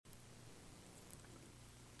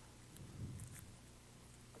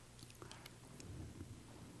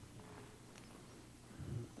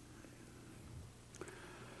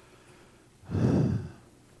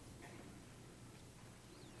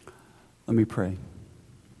Let me pray.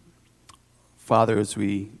 Father, as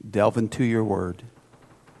we delve into your word,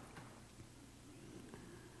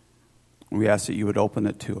 we ask that you would open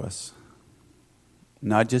it to us.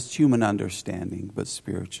 Not just human understanding, but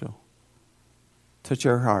spiritual. Touch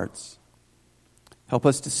our hearts. Help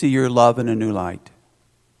us to see your love in a new light.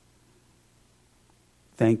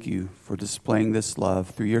 Thank you for displaying this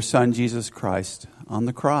love through your Son, Jesus Christ, on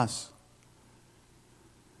the cross.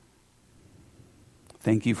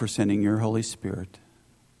 Thank you for sending your Holy Spirit,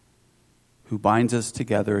 who binds us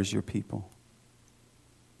together as your people.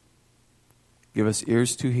 Give us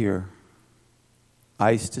ears to hear,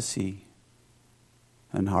 eyes to see,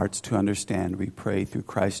 and hearts to understand. We pray through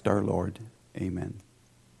Christ our Lord. Amen.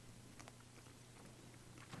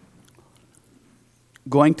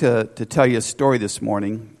 Going to tell you a story this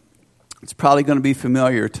morning. It's probably going to be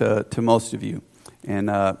familiar to most of you. And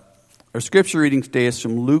our scripture reading today is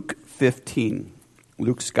from Luke 15.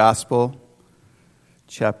 Luke's Gospel,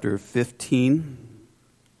 chapter 15.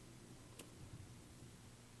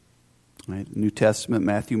 Right, New Testament,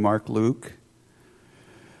 Matthew, Mark, Luke.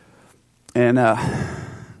 And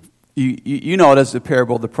you know it as the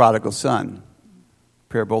parable of the prodigal son,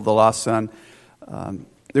 parable of the lost son.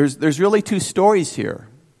 There's really two stories here.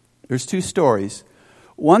 There's two stories.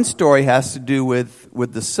 One story has to do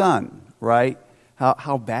with the son, right?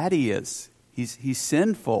 How bad he is. He's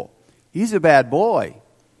sinful. He's a bad boy.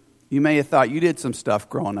 You may have thought you did some stuff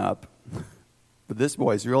growing up, but this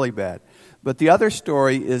boy's really bad. But the other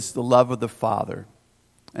story is the love of the Father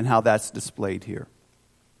and how that's displayed here.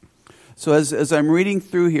 So as I'm reading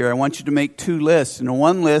through here, I want you to make two lists. And in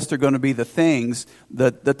one list are going to be the things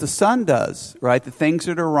that the Son does, right? The things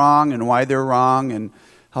that are wrong and why they're wrong and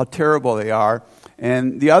how terrible they are.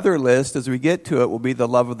 And the other list, as we get to it, will be the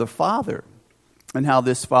love of the Father and how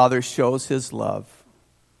this Father shows his love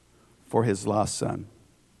for his lost son.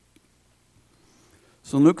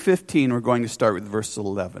 So in Luke 15, we're going to start with verse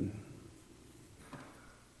 11.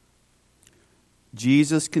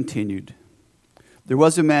 Jesus continued, "There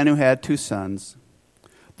was a man who had 2 sons.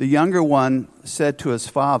 The younger one said to his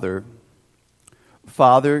father,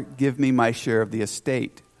 'Father, give me my share of the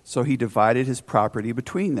estate.' So he divided his property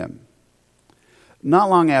between them. Not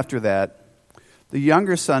long after that, the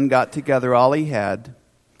younger son got together all he had,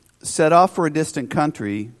 set off for a distant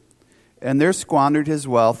country, and there squandered his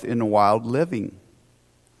wealth in wild living.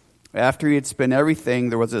 After he had spent everything,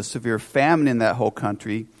 there was a severe famine in that whole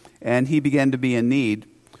country, and he began to be in need.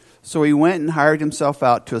 So he went and hired himself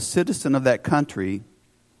out to a citizen of that country,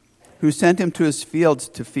 who sent him to his fields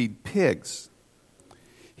to feed pigs.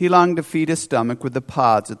 He longed to feed his stomach with the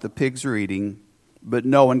pods that the pigs were eating, but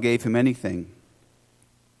no one gave him anything.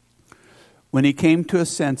 When he came to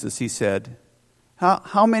his senses, he said,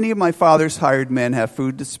 How many of my father's hired men have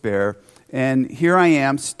food to spare, and here I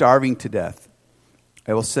am starving to death?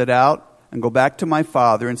 I will set out and go back to my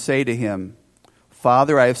father and say to him,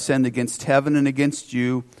 Father, I have sinned against heaven and against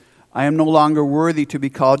you. I am no longer worthy to be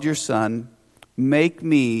called your son. Make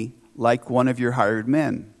me like one of your hired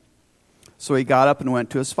men.' So he got up and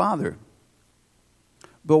went to his father.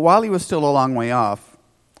 But while he was still a long way off,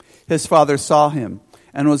 his father saw him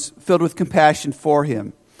and was filled with compassion for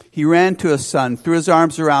him. He ran to his son, threw his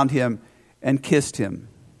arms around him, and kissed him.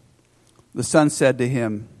 The son said to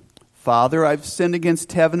him, Father, I've sinned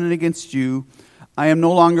against heaven and against you. I am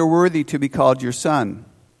no longer worthy to be called your son.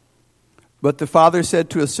 But the father said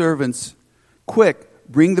to his servants,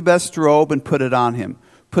 Quick, bring the best robe and put it on him.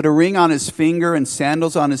 Put a ring on his finger and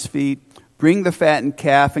sandals on his feet. Bring the fattened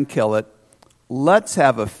calf and kill it. Let's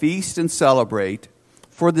have a feast and celebrate.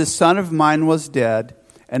 For this son of mine was dead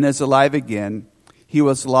and is alive again. He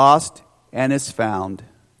was lost and is found.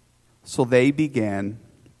 So they began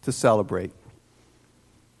to celebrate."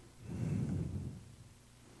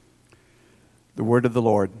 The word of the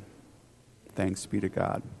Lord. Thanks be to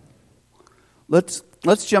God. Let's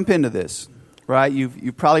jump into this, right?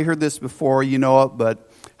 You've probably heard this before, you know it, but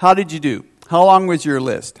how did you do? How long was your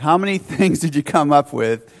list? How many things did you come up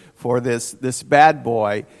with for this bad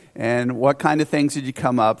boy? And what kind of things did you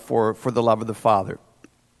come up for the love of the Father?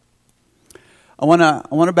 I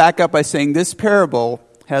want to back up by saying this parable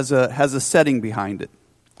has a setting behind it.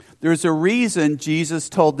 There's a reason Jesus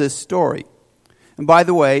told this story. And by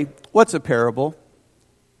the way, what's a parable?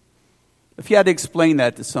 If you had to explain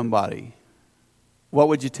that to somebody, what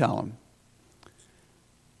would you tell them?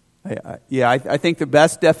 I think the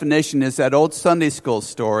best definition is that old Sunday school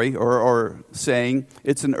story or saying,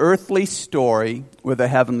 it's an earthly story with a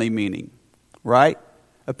heavenly meaning, right?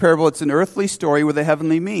 A parable, it's an earthly story with a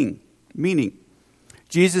heavenly meaning.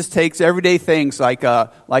 Jesus takes everyday things like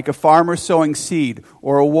a farmer sowing seed,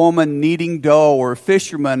 or a woman kneading dough, or a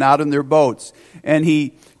fisherman out in their boats. And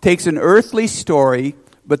he takes an earthly story,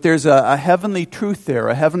 but there's a heavenly truth there,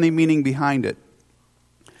 a heavenly meaning behind it.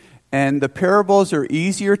 And the parables are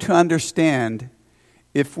easier to understand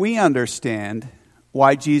if we understand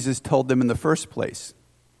why Jesus told them in the first place.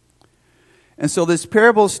 And so this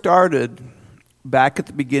parable started back at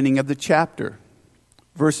the beginning of the chapter,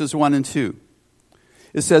 verses 1 and 2.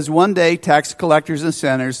 It says, one day, tax collectors and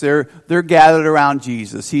sinners, they're gathered around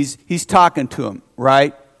Jesus. He's talking to them,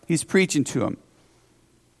 right? He's preaching to them.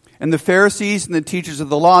 And the Pharisees and the teachers of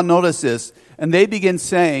the law notice this, and they begin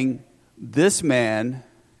saying, this man,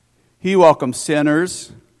 he welcomes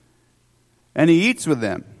sinners, and he eats with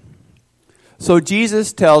them. So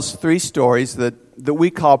Jesus tells 3 stories that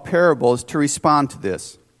we call parables to respond to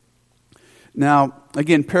this. Now,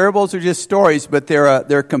 again, parables are just stories, but they're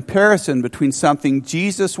a comparison between something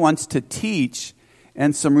Jesus wants to teach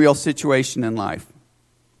and some real situation in life.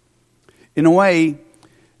 In a way,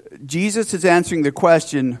 Jesus is answering the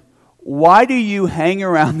question, why do you hang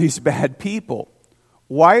around these bad people?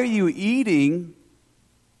 Why are you eating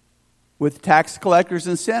with tax collectors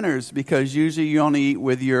and sinners? Because usually you only eat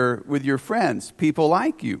with your friends, people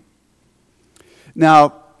like you.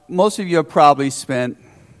 Now, most of you have probably spent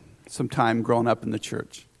some time growing up in the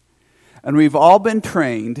church. And we've all been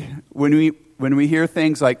trained when we hear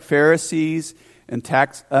things like Pharisees and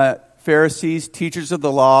Pharisees, teachers of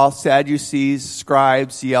the law, Sadducees,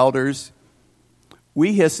 scribes, the elders,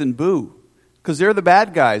 we hiss and boo because they're the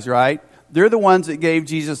bad guys, right? They're the ones that gave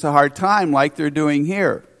Jesus a hard time like they're doing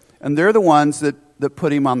here. And they're the ones that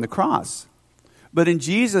put him on the cross. But in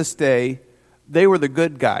Jesus' day, they were the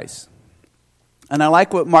good guys. And I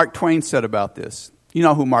like what Mark Twain said about this. You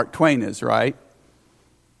know who Mark Twain is, right?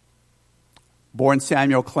 Born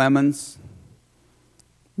Samuel Clemens,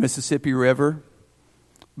 Mississippi River.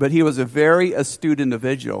 But he was a very astute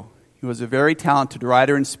individual. He was a very talented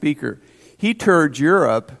writer and speaker. He toured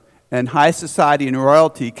Europe, and high society and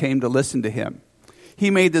royalty came to listen to him. He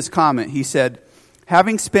made this comment. He said,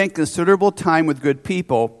 having spent considerable time with good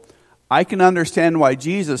people, I can understand why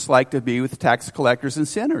Jesus liked to be with tax collectors and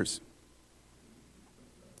sinners.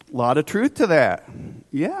 A lot of truth to that.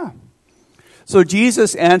 Yeah. So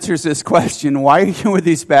Jesus answers this question, why are you with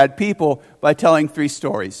these bad people, by telling 3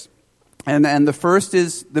 stories. And the first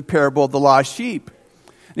is the parable of the lost sheep.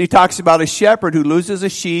 And he talks about a shepherd who loses a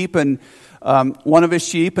sheep, and one of his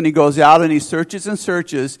sheep, and he goes out and he searches and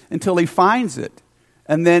searches until he finds it.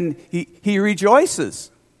 And then he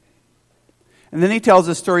rejoices. And then he tells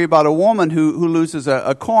a story about a woman who loses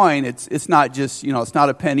a coin. It's not just, it's not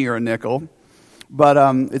a penny or a nickel, but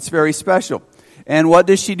it's very special. And what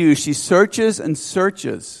does she do? She searches and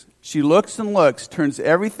searches. She looks and looks, turns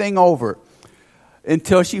everything over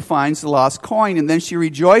until she finds the lost coin, and then she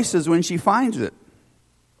rejoices when she finds it.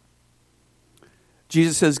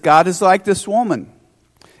 Jesus says, God is like this woman.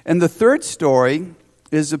 And the third story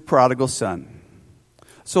is the prodigal son.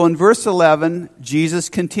 So in verse 11, Jesus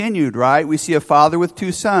continued, right? We see a father with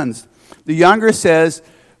 2 sons. The younger says,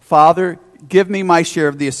 Father, give me my share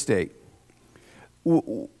of the estate.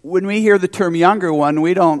 When we hear the term younger one,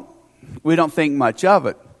 we don't think much of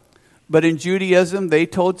it. But in Judaism, they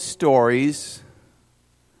told stories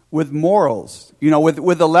with morals,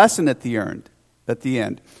 with a lesson at the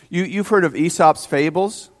end. You've heard of Aesop's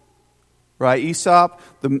fables, right? Aesop,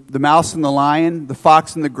 the mouse and the lion, the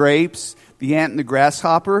fox and the grapes, the ant and the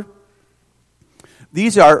grasshopper.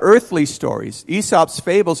 These are earthly stories. Aesop's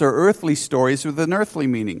fables are earthly stories with an earthly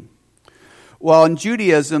meaning. Well, in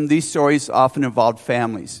Judaism, these stories often involved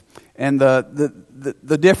families. And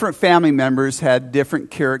the different family members had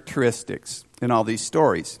different characteristics in all these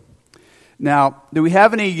stories. Now, do we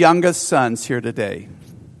have any youngest sons here today?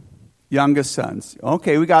 Youngest sons.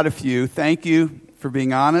 Okay, we got a few. Thank you for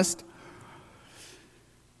being honest.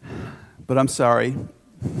 But I'm sorry.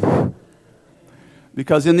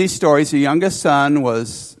 Because in these stories, the youngest son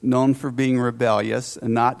was known for being rebellious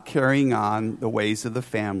and not carrying on the ways of the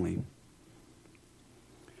family.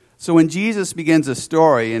 So when Jesus begins a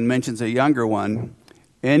story and mentions a younger one,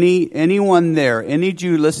 anyone there, any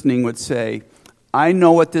Jew listening would say, I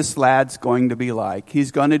know what this lad's going to be like.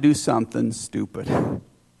 He's going to do something stupid.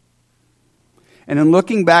 And in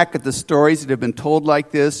looking back at the stories that have been told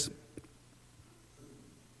like this,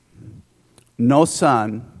 no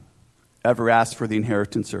son ever asked for the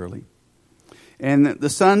inheritance early. And the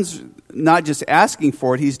son's not just asking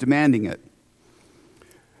for it, he's demanding it.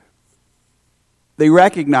 We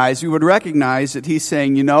would recognize that he's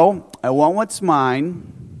saying, I want what's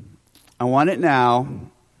mine, I want it now,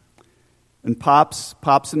 And pops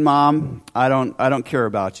and mom, I don't care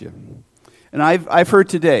about you. And I've heard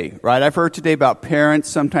today, right? I've heard today about parents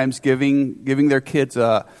sometimes giving their kids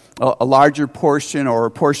a larger portion or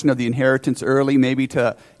a portion of the inheritance early, maybe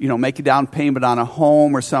to, make a down payment on a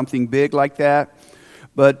home or something big like that.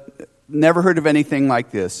 But never heard of anything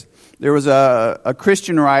like this. There was a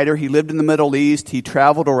Christian writer. He lived in the Middle East. He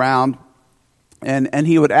traveled around, and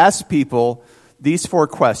he would ask people these 4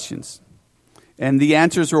 questions. And the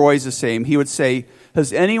answers were always the same. He would say,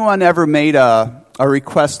 has anyone ever made a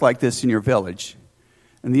request like this in your village?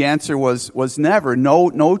 And the answer was never.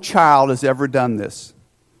 No child has ever done this.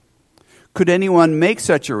 Could anyone make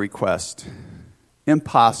such a request?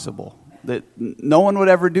 Impossible. That no one would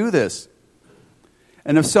ever do this.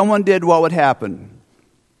 And if someone did, what would happen?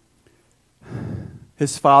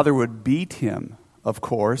 His father would beat him, of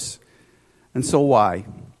course. And so why?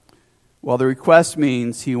 Well, the request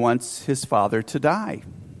means he wants his father to die.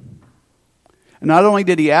 And not only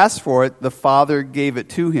did he ask for it, the father gave it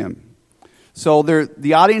to him. So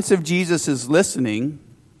the audience of Jesus is listening,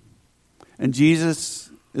 and Jesus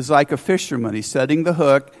is like a fisherman. He's setting the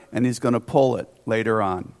hook, and he's going to pull it later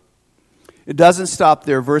on. It doesn't stop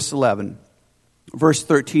there. Verse 11. Verse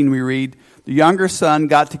 13 we read, the younger son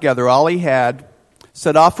got together all he had,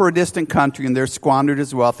 set off for a distant country, and there squandered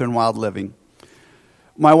his wealth in wild living.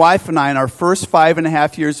 My wife and I, in our first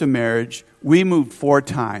 5.5 years of marriage, we moved 4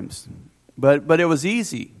 times. But it was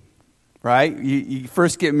easy, right? You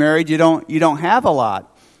first get married, you don't have a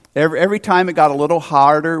lot. Every time it got a little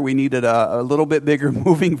harder, we needed a little bit bigger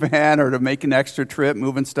moving van or to make an extra trip,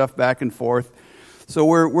 moving stuff back and forth. So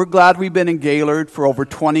we're glad we've been in Gaylord for over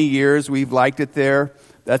 20 years. We've liked it there.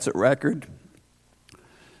 That's a record.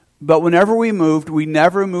 But whenever we moved, we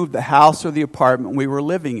never moved the house or the apartment we were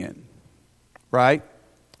living in, right?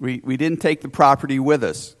 We didn't take the property with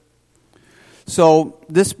us. So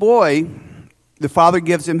this boy, the father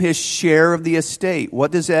gives him his share of the estate.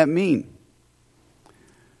 What does that mean?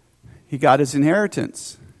 He got his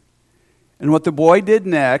inheritance. And what the boy did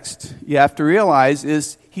next, you have to realize,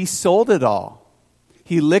 is he sold it all.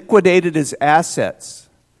 He liquidated his assets.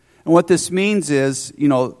 And what this means is,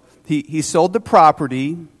 he sold the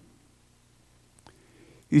property.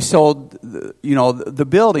 He sold, the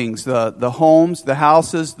buildings, the homes, the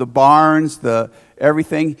houses, the barns,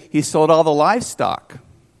 everything. He sold all the livestock,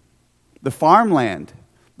 the farmland,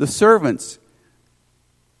 the servants.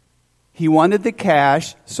 He wanted the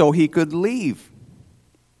cash so he could leave.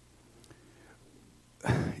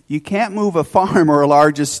 You can't move a farm or a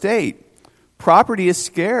large estate. Property is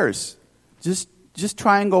scarce. Just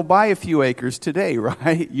try and go buy a few acres today,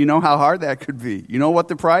 right? You know how hard that could be. You know what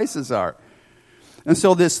the prices are. And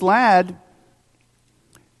so this lad,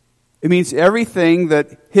 it means everything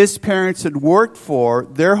that his parents had worked for,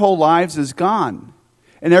 their whole lives is gone.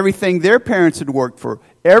 And everything their parents had worked for,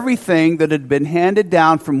 everything that had been handed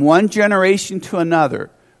down from one generation to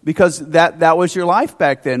another, because that was your life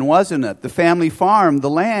back then, wasn't it? The family farm, the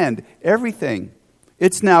land, everything.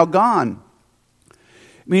 It's now gone.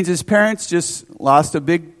 It means his parents just lost a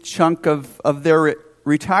big chunk of their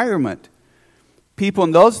retirement. People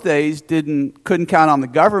in those days couldn't count on the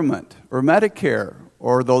government or Medicare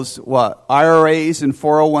or those IRAs and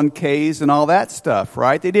 401ks and all that stuff,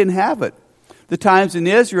 right? They didn't have it. The times in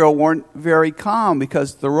Israel weren't very calm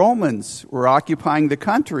because the Romans were occupying the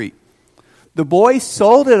country. The boy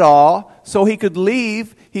sold it all so he could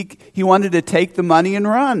leave. He wanted to take the money and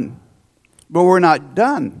run. But we're not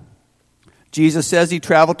done. Jesus says he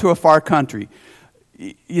traveled to a far country.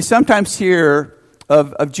 You sometimes hear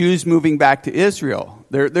of Jews moving back to Israel.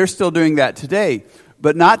 They're still doing that today.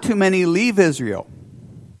 But not too many leave Israel.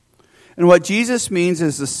 And what Jesus means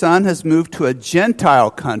is the son has moved to a Gentile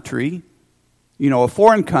country, a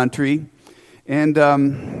foreign country,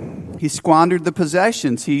 and he squandered the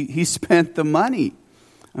possessions. He spent the money.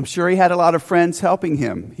 I'm sure he had a lot of friends helping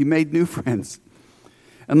him. He made new friends.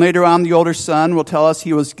 And later on, the older son will tell us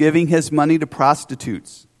he was giving his money to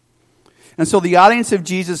prostitutes. And so the audience of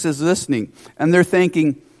Jesus is listening, and they're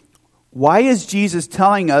thinking, why is Jesus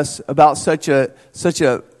telling us about such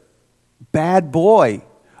a bad boy?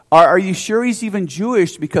 Are you sure he's even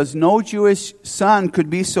Jewish? Because no Jewish son could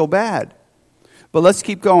be so bad. But let's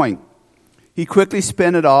keep going. He quickly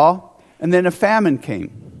spent it all, and then a famine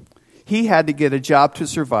came. He had to get a job to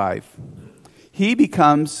survive. He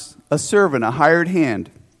becomes a servant, a hired hand.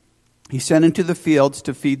 He's sent into the fields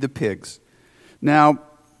to feed the pigs. Now,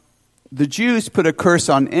 the Jews put a curse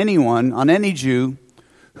on any Jew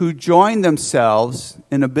who joined themselves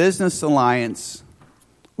in a business alliance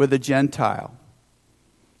with a Gentile.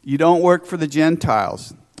 You don't work for the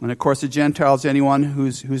Gentiles. And of course, a Gentile is anyone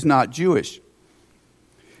who's not Jewish.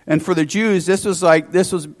 And for the Jews, this was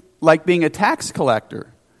like being a tax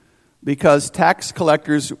collector, because tax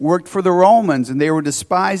collectors worked for the Romans and they were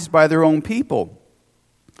despised by their own people.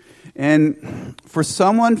 And for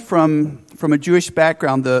someone from a Jewish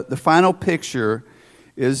background, the final picture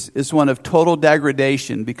is one of total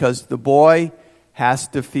degradation, because the boy has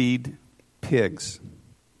to feed pigs.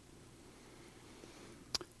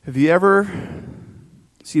 Have you ever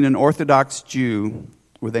seen an Orthodox Jew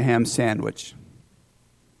with a ham sandwich,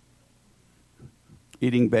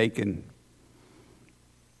 eating bacon?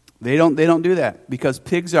 They don't do that, because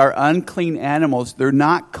pigs are unclean animals. They're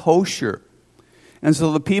not kosher. And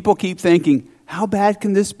so the people keep thinking, how bad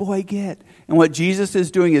can this boy get? And what Jesus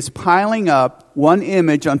is doing is piling up one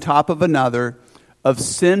image on top of another of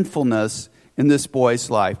sinfulness in this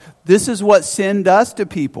boy's life. This is what sin does to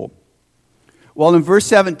people. Well, in verse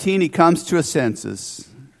 17, he comes to his senses.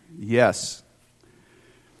 Yes.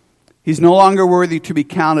 He's no longer worthy to be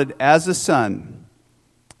counted as a son.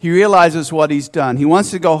 He realizes what he's done. He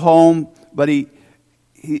wants to go home, but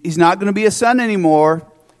he's not going to be a son anymore.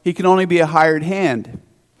 He can only be a hired hand.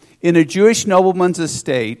 In a Jewish nobleman's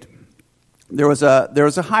estate, there was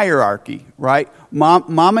a hierarchy, right?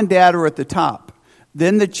 Mom and dad were at the top.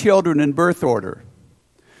 Then the children in birth order.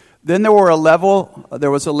 Then there was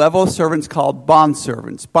a level of servants called bond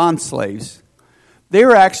servants, bond slaves. They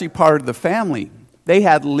were actually part of the family. They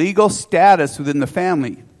had legal status within the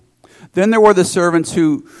family. Then there were the servants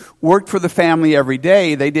who worked for the family every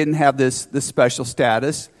day. They didn't have this special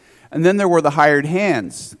status. And then there were the hired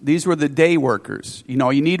hands. These were the day workers. You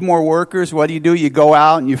need more workers. What do? You go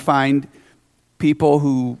out and you find people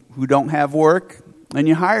who don't have work, and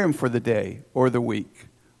you hire them for the day or the week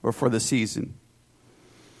or for the season.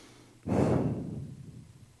 The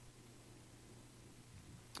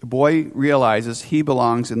boy realizes he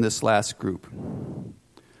belongs in this last group.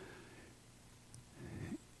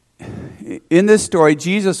 In this story,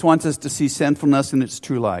 Jesus wants us to see sinfulness in its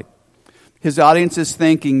true light. His audience is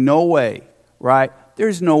thinking, no way, right?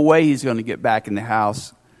 There's no way he's going to get back in the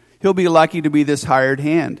house. He'll be lucky to be this hired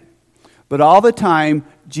hand. But all the time,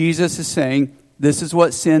 Jesus is saying, this is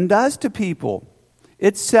what sin does to people.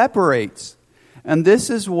 It separates. And this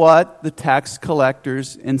is what the tax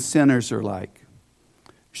collectors and sinners are like.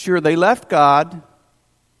 Sure, they left God.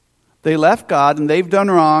 They left God and they've done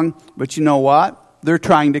wrong. But you know what? They're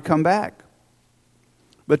trying to come back.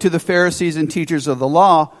 But to the Pharisees and teachers of the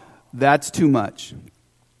law, that's too much.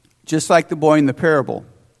 Just like the boy in the parable.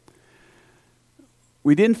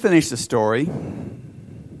 We didn't finish the story.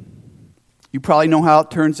 You probably know how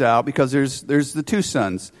it turns out, because there's the two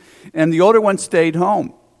sons. And the older one stayed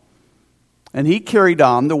home. And he carried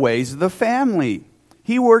on the ways of the family.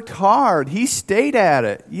 He worked hard. He stayed at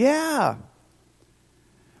it. Yeah.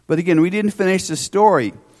 But again, we didn't finish the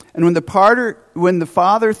story. And when the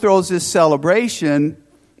father throws this celebration,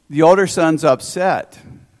 the older son's upset.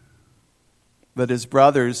 But his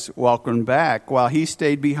brothers welcomed back while he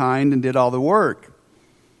stayed behind and did all the work.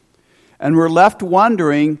 And we're left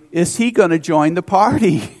wondering, is he going to join the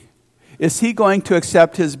party? Is he going to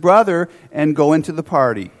accept his brother and go into the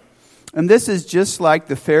party? And this is just like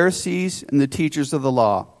the Pharisees and the teachers of the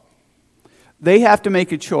law. They have to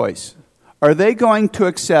make a choice. Are they going to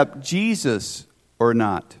accept Jesus or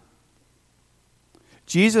not?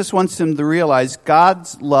 Jesus wants them to realize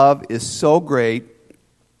God's love is so great,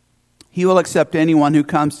 he will accept anyone who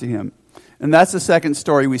comes to him. And that's the second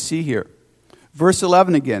story we see here. Verse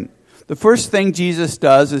 11 again. The first thing Jesus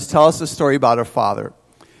does is tell us a story about our Father.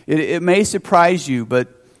 It may surprise you, but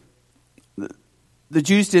the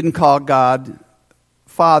Jews didn't call God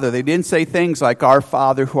Father. They didn't say things like, our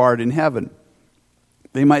Father who art in heaven.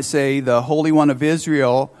 They might say the Holy One of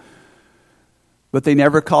Israel, but they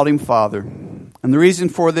never called him Father. And the reason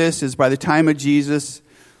for this is by the time of Jesus,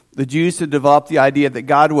 the Jews had developed the idea that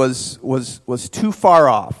God was too far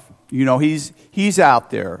off. He's out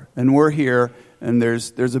there and we're here, and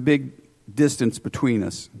there's a big distance between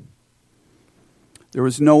us. There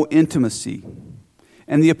was no intimacy.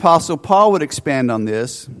 And the Apostle Paul would expand on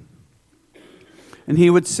this, and he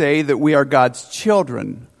would say that we are God's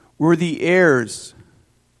children. We're the heirs.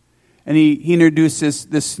 And he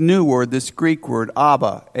introduced this new word, this Greek word,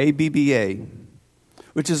 Abba, A-B-B-A,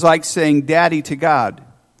 which is like saying daddy to God.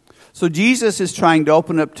 So Jesus is trying to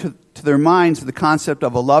open up to their minds the concept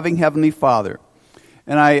of a loving Heavenly Father.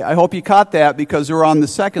 And I hope you caught that, because we're on the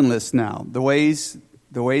second list now. The ways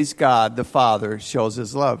God, the Father, shows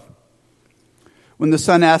his love. When the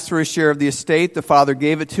son asked for his share of the estate, the father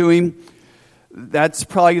gave it to him. That's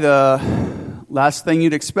probably the last thing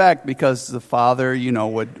you'd expect, because the father,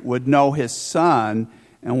 would know his son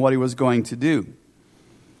and what he was going to do.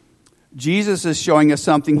 Jesus is showing us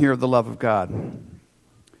something here of the love of God.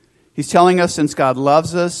 He's telling us since God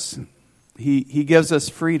loves us, He gives us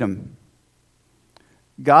freedom.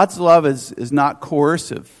 God's love is not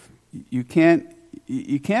coercive. You can't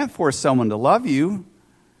force someone to love you.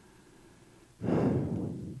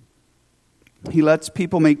 He lets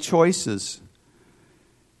people make choices,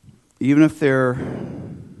 even if they're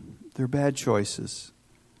bad choices.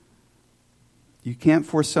 You can't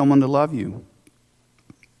force someone to love you.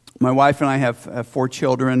 My wife and I have 4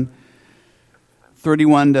 children,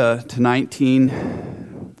 31 to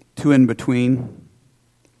 19, 2 in between.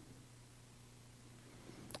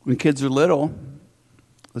 When kids are little,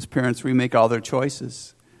 as parents, we make all their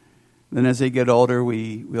choices. Then as they get older,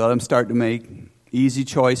 we let them start to make easy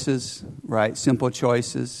choices, right? Simple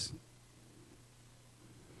choices.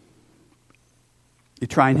 You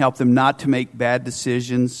try and help them not to make bad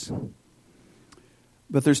decisions.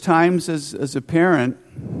 But there's times as a parent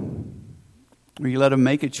where you let them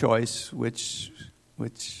make a choice which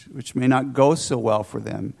may not go so well for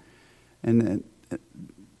them. And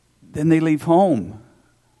then they leave home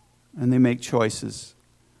and they make choices.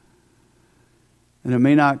 And it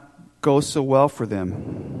may not go so well for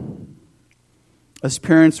them. As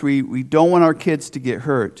parents, we don't want our kids to get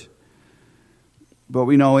hurt. But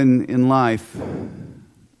we know in life,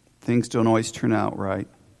 things don't always turn out right.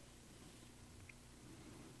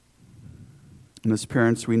 And as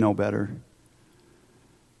parents, we know better.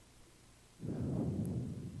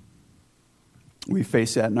 We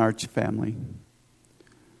face that in our family.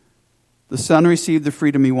 The son received the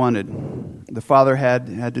freedom he wanted. The father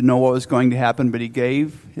had to know what was going to happen, but he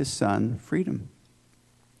gave his son freedom.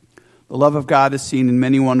 The love of God is seen in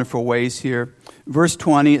many wonderful ways here. Verse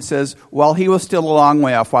 20, it says, while he was still a long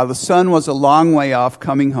way off, while the son was a long way off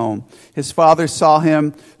coming home, his father saw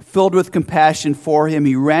him, filled with compassion for him.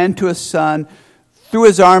 He ran to his son, threw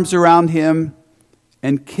his arms around him,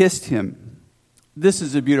 and kissed him. This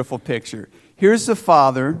is a beautiful picture. Here's the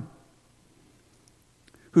father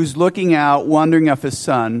who's looking out, wondering if his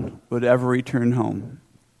son would ever return home.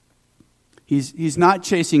 He's not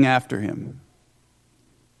chasing after him.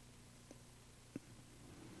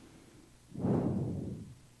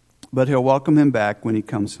 But he'll welcome him back when he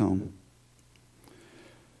comes home.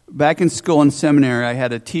 Back in school and seminary, I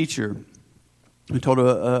had a teacher who told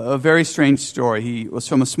a very strange story. He was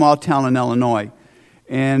from a small town in Illinois.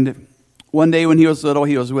 And one day when he was little,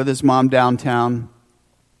 he was with his mom downtown.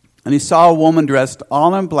 And he saw a woman dressed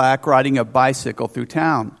all in black riding a bicycle through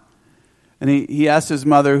town. And he asked his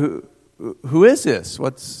mother, who is this?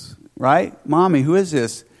 Right? Mommy, who is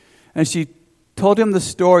this? And she told him the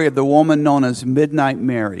story of the woman known as Midnight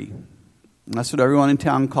Mary. And that's what everyone in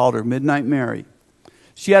town called her, Midnight Mary.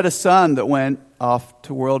 She had a son that went off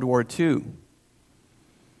to World War II.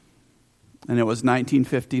 And it was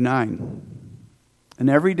 1959. And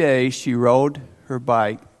every day she rode her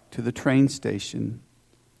bike to the train station,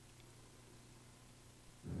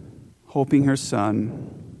 hoping her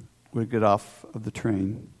son would get off of the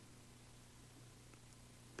train.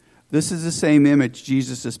 This is the same image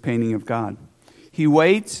Jesus is painting of God. He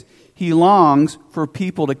waits, he longs for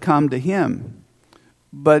people to come to him.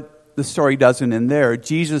 But the story doesn't end there.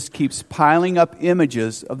 Jesus keeps piling up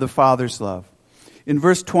images of the Father's love. In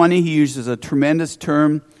verse 20, he uses a tremendous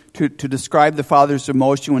term to describe the Father's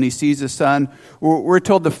emotion when he sees the Son. We're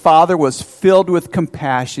told the Father was filled with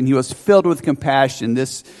compassion. He was filled with compassion.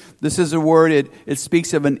 This is a word, it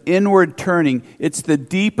speaks of an inward turning. It's the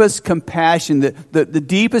deepest compassion, the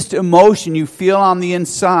deepest emotion you feel on the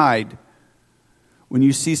inside when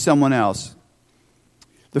you see someone else.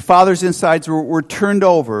 The Father's insides were turned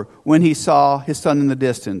over when he saw his Son in the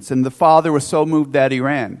distance. And the Father was so moved that he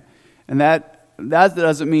ran. And that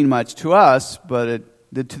doesn't mean much to us, but it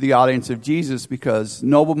did to the audience of Jesus, because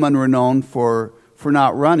noblemen were known for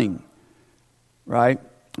not running. Right?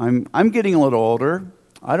 I'm getting a little older.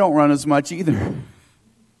 I don't run as much either.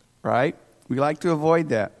 Right? We like to avoid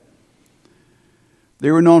that.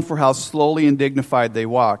 They were known for how slowly and dignified they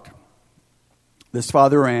walked. This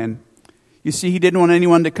father ran. You see, he didn't want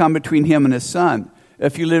anyone to come between him and his son.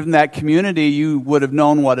 If you lived in that community, you would have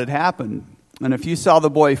known what had happened. And if you saw the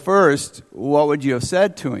boy first, what would you have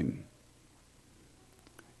said to him?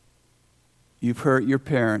 You've hurt your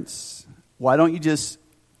parents. Why don't you just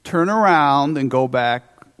turn around and go back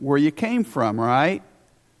where you came from, right?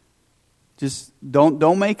 Just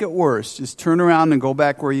don't make it worse. Just turn around and go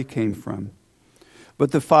back where you came from.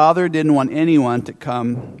 But the father didn't want anyone to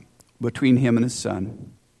come between him and his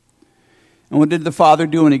son. And what did the father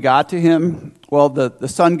do when he got to him? Well, the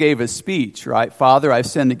son gave his speech, right? Father, I've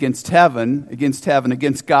sinned against heaven, against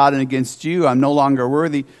God, and against you. I'm no longer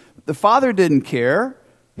worthy. The father didn't care.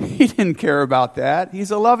 He didn't care about that.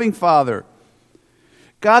 He's a loving Father.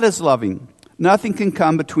 God is loving. Nothing can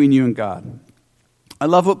come between you and God. I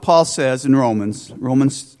love what Paul says in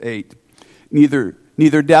Romans 8.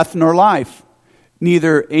 Neither death nor life,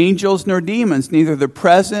 neither angels nor demons, neither the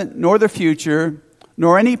present nor the future,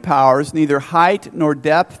 nor any powers, neither height nor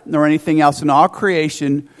depth nor anything else in all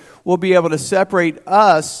creation will be able to separate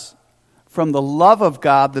us from the love of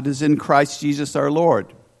God that is in Christ Jesus our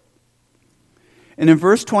Lord. And in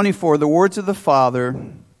verse 24, the words of the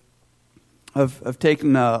Father have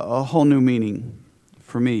taken a whole new meaning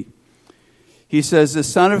for me. He says, "The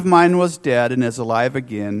son of mine was dead and is alive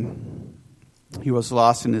again. He was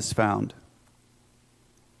lost and is found."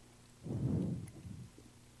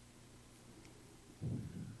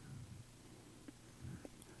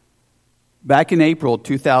 Back in April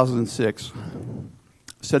 2006,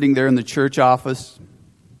 sitting there in the church office,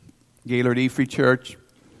 Gaylord Ephraim Church,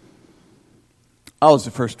 I was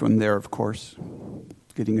the first one there, of course,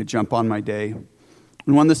 getting a jump on my day.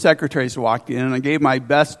 And one of the secretaries walked in, and I gave my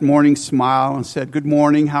best morning smile and said, "Good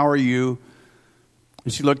morning, how are you?"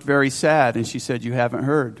 And she looked very sad, and she said, "You haven't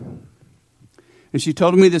heard." And she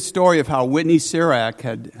told me the story of how Whitney Sirac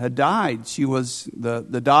had died. She was the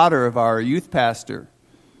daughter of our youth pastor.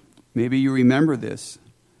 Maybe you remember this.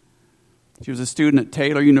 She was a student at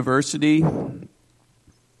Taylor University.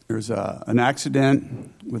 There was an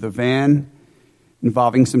accident with a van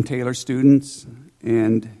involving some Taylor students,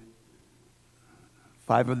 and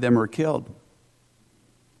 5 of them were killed.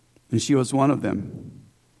 And she was one of them.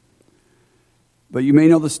 But you may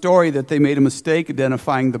know the story that they made a mistake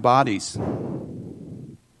identifying the bodies.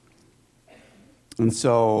 And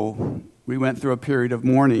so we went through a period of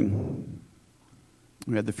mourning.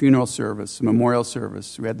 We had the funeral service, the memorial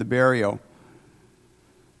service. We had the burial.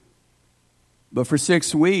 But for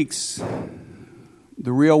 6 weeks,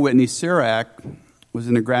 the real Whitney Sirac was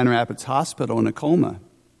in a Grand Rapids hospital in a coma.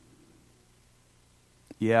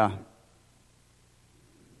 Yeah.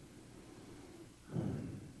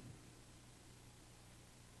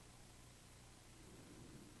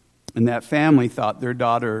 And that family thought their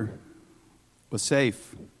daughter was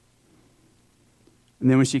safe. And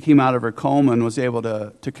then when she came out of her coma and was able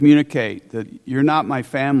to communicate that, "You're not my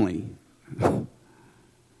family," and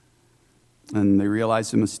they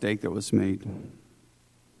realized the mistake that was made.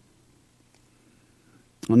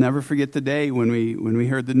 I'll never forget the day when we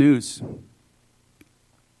heard the news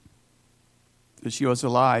that she was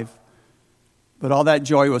alive. But all that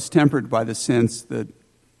joy was tempered by the sense that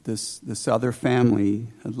this other family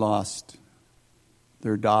had lost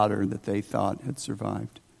their daughter that they thought had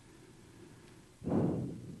survived.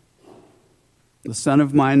 "The son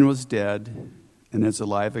of mine was dead and is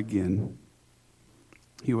alive again.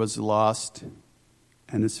 He was lost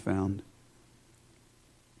and is found."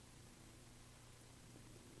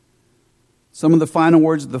 Some of the final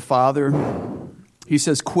words of the Father, he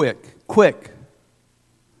says, quick,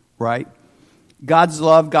 right? God's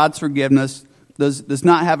love, God's forgiveness does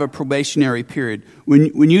not have a probationary period.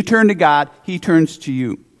 When you turn to God, he turns to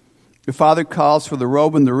you. The Father calls for the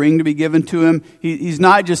robe and the ring to be given to him. He's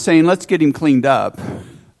not just saying, "Let's get him cleaned up."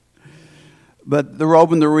 But the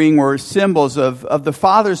robe and the ring were symbols of the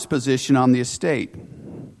Father's position on the estate.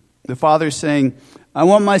 The Father's saying, "I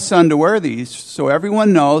want my son to wear these so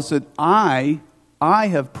everyone knows that I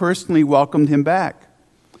have personally welcomed him back."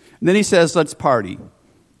 And then he says, "Let's party."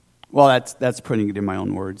 Well, that's putting it in my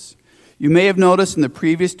own words. You may have noticed in the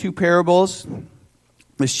previous 2 parables,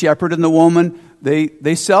 the shepherd and the woman,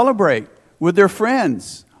 they celebrate with their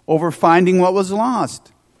friends over finding what was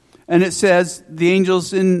lost. And it says the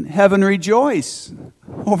angels in heaven rejoice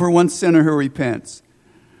over one sinner who repents.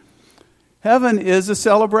 Heaven is a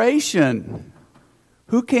celebration.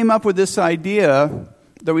 Who came up with this idea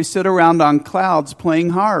that we sit around on clouds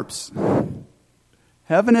playing harps?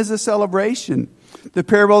 Heaven is a celebration. The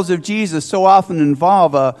parables of Jesus so often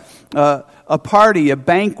involve a party, a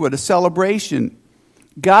banquet, a celebration.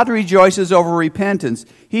 God rejoices over repentance.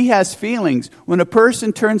 He has feelings. When a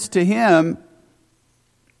person turns to him,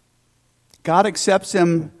 God accepts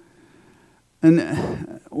him.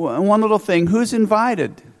 And one little thing, who's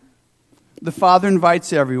invited? The Father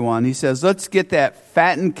invites everyone. He says, "Let's get that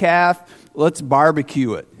fattened calf. Let's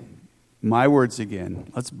barbecue it." My words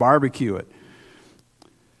again. Let's barbecue it.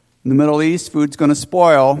 In the Middle East, food's going to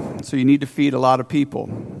spoil, so you need to feed a lot of people.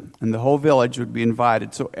 And the whole village would be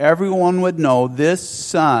invited. So everyone would know this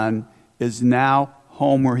son is now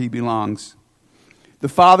home where he belongs. The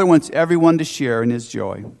Father wants everyone to share in his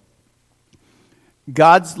joy.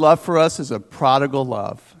 God's love for us is a prodigal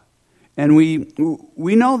love. And we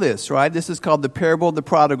know this, right? This is called the parable of the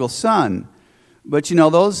prodigal son. But you know,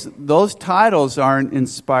 those titles aren't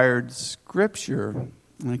inspired scripture.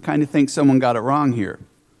 And I kind of think someone got it wrong here.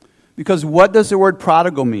 Because what does the word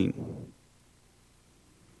prodigal mean?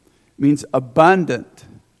 It means abundant,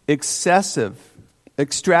 excessive,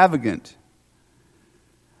 extravagant.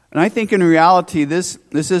 And I think in reality, this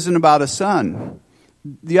isn't about a son.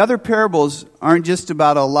 The other parables aren't just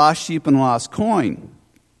about a lost sheep and lost coin.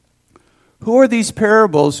 Who are these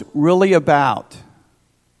parables really about?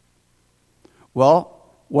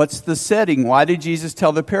 Well, what's the setting? Why did Jesus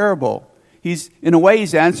tell the parable? He's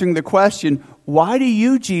answering the question, why do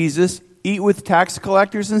you, Jesus, eat with tax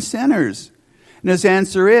collectors and sinners? And his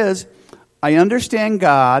answer is, I understand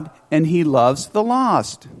God and he loves the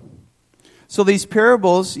lost. So these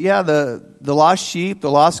parables, the lost sheep, the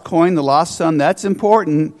lost coin, the lost son, that's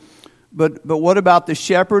important. But what about the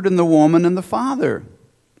shepherd and the woman and the father?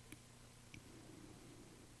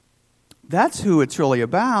 That's who it's really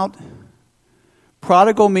about.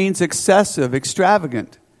 Prodigal means excessive,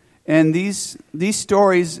 extravagant. And these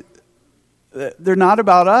stories, they're not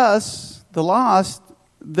about us, the lost,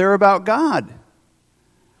 they're about God.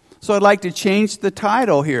 So I'd like to change the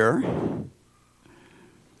title here.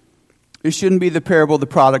 It shouldn't be the parable of the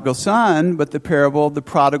prodigal son, but the parable of the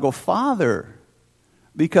prodigal father.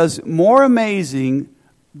 Because more amazing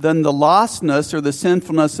than the lostness or the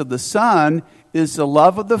sinfulness of the son is the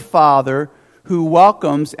love of the father who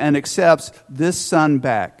welcomes and accepts this son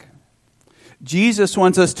back. Jesus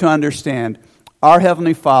wants us to understand our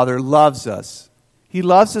Heavenly Father loves us. He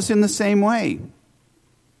loves us in the same way.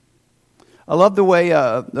 I love the way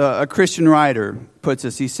a Christian writer puts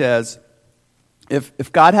this. He says,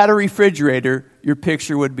 if God had a refrigerator, your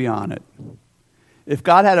picture would be on it. If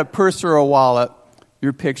God had a purse or a wallet,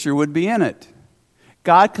 your picture would be in it.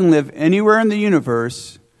 God can live anywhere in the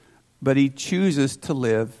universe, but he chooses to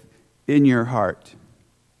live in your heart.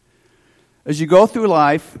 As you go through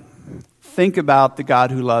life, think about the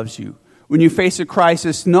God who loves you. When you face a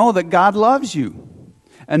crisis, know that God loves you,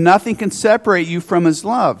 and nothing can separate you from his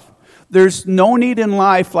love. There's no need in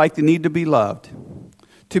life like the need to be loved.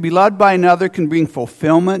 To be loved by another can bring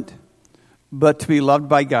fulfillment, but to be loved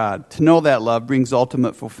by God, to know that love brings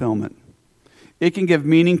ultimate fulfillment. It can give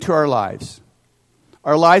meaning to our lives.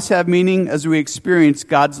 Our lives have meaning as we experience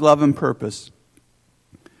God's love and purpose.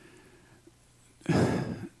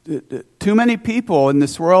 Too many people in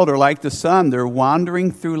this world are like the son. They're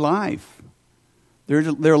wandering through life.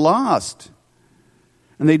 They're lost.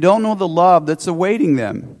 And they don't know the love that's awaiting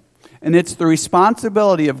them. And it's the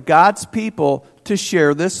responsibility of God's people to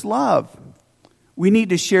share this love. We need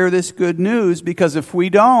to share this good news because if we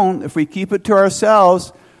don't, if we keep it to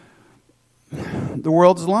ourselves, the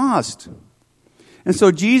world's lost. And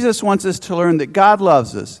so Jesus wants us to learn that God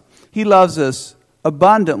loves us. He loves us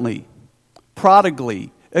abundantly,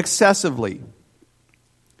 prodigally, excessively.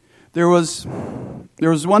 There was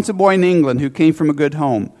once a boy in England who came from a good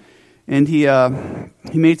home. And he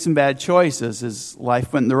made some bad choices. His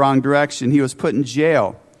life went in the wrong direction. He was put in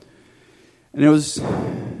jail. And it was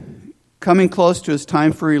coming close to his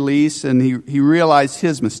time for release, and he realized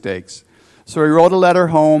his mistakes. So he wrote a letter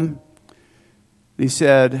home. He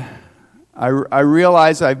said, I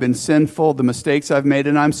realize I've been sinful, the mistakes I've made,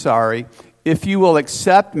 and I'm sorry. If you will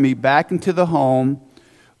accept me back into the home,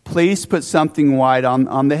 please put something white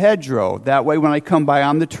on the hedgerow. That way when I come by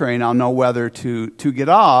on the train, I'll know whether to get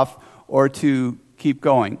off or to keep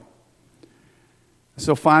going.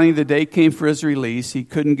 So finally the day came for his release. He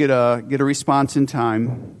couldn't get a response in time.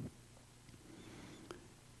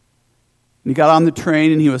 And he got on the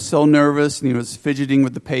train and he was so nervous and he was fidgeting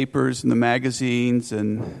with the papers and the magazines,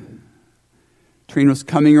 and the train was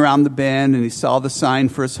coming around the bend and he saw the sign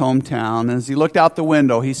for his hometown. And as he looked out the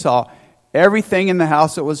window, he saw everything in the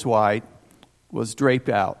house that was white was draped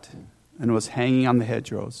out and was hanging on the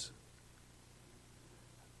hedgerows.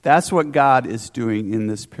 That's what God is doing in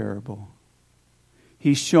this parable.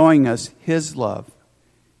 He's showing us His love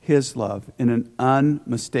in an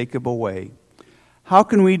unmistakable way. How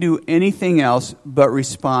can we do anything else but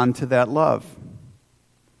respond to that love?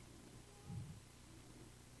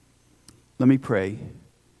 Let me pray.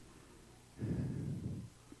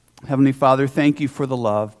 Heavenly Father, thank you for the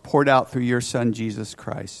love poured out through your Son, Jesus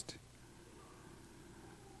Christ.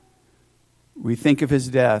 We think of his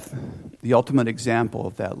death, the ultimate example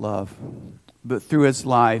of that love. But through his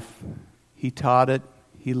life, he taught it,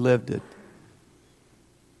 he lived it.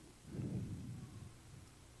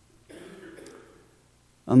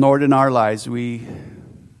 And Lord, in our lives, we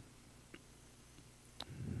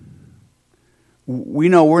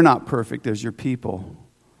know we're not perfect as your people.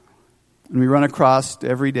 And we run across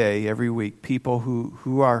every day, every week, people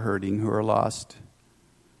who are hurting, who are lost.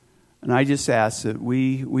 And I just ask that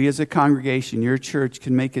we as a congregation, your church,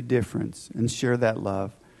 can make a difference and share that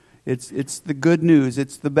love. It's the good news.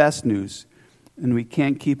 It's the best news. And we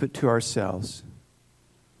can't keep it to ourselves.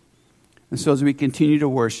 And so as we continue to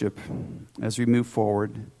worship, as we move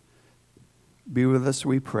forward, be with us,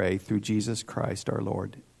 we pray, through Jesus Christ our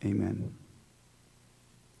Lord. Amen.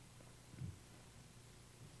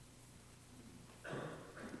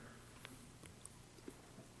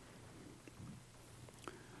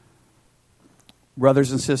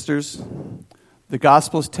 Brothers and sisters, the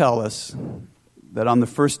Gospels tell us that on the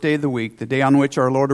first day of the week, the day on which our Lord